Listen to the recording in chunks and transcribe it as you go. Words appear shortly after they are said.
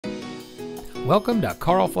Welcome to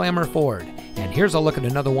Karl Flammer Ford, and here's a look at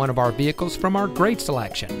another one of our vehicles from our great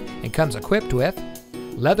selection. It comes equipped with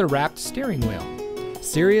leather-wrapped steering wheel,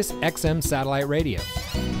 Sirius XM satellite radio,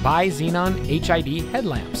 bi-xenon HID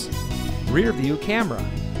headlamps, rear view camera,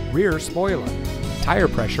 rear spoiler, tire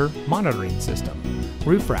pressure monitoring system,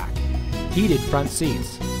 roof rack, heated front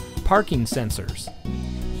seats, parking sensors,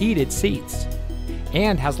 heated seats,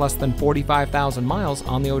 and has less than 45,000 miles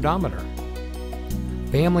on the odometer.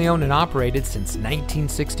 Family owned and operated since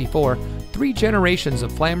 1964, 3 generations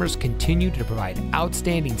of Flammers continue to provide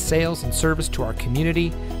outstanding sales and service to our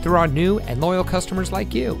community through our new and loyal customers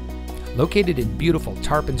like you. Located in beautiful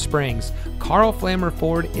Tarpon Springs, Karl Flammer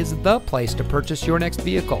Ford is the place to purchase your next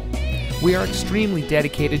vehicle. We are extremely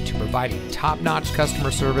dedicated to providing top-notch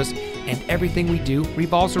customer service, and everything we do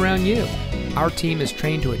revolves around you. Our team is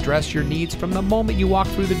trained to address your needs from the moment you walk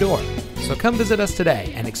through the door. So come visit us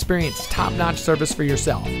today and experience top-notch service for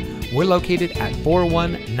yourself. We're located at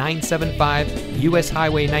 41975 US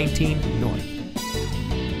Highway 19 North.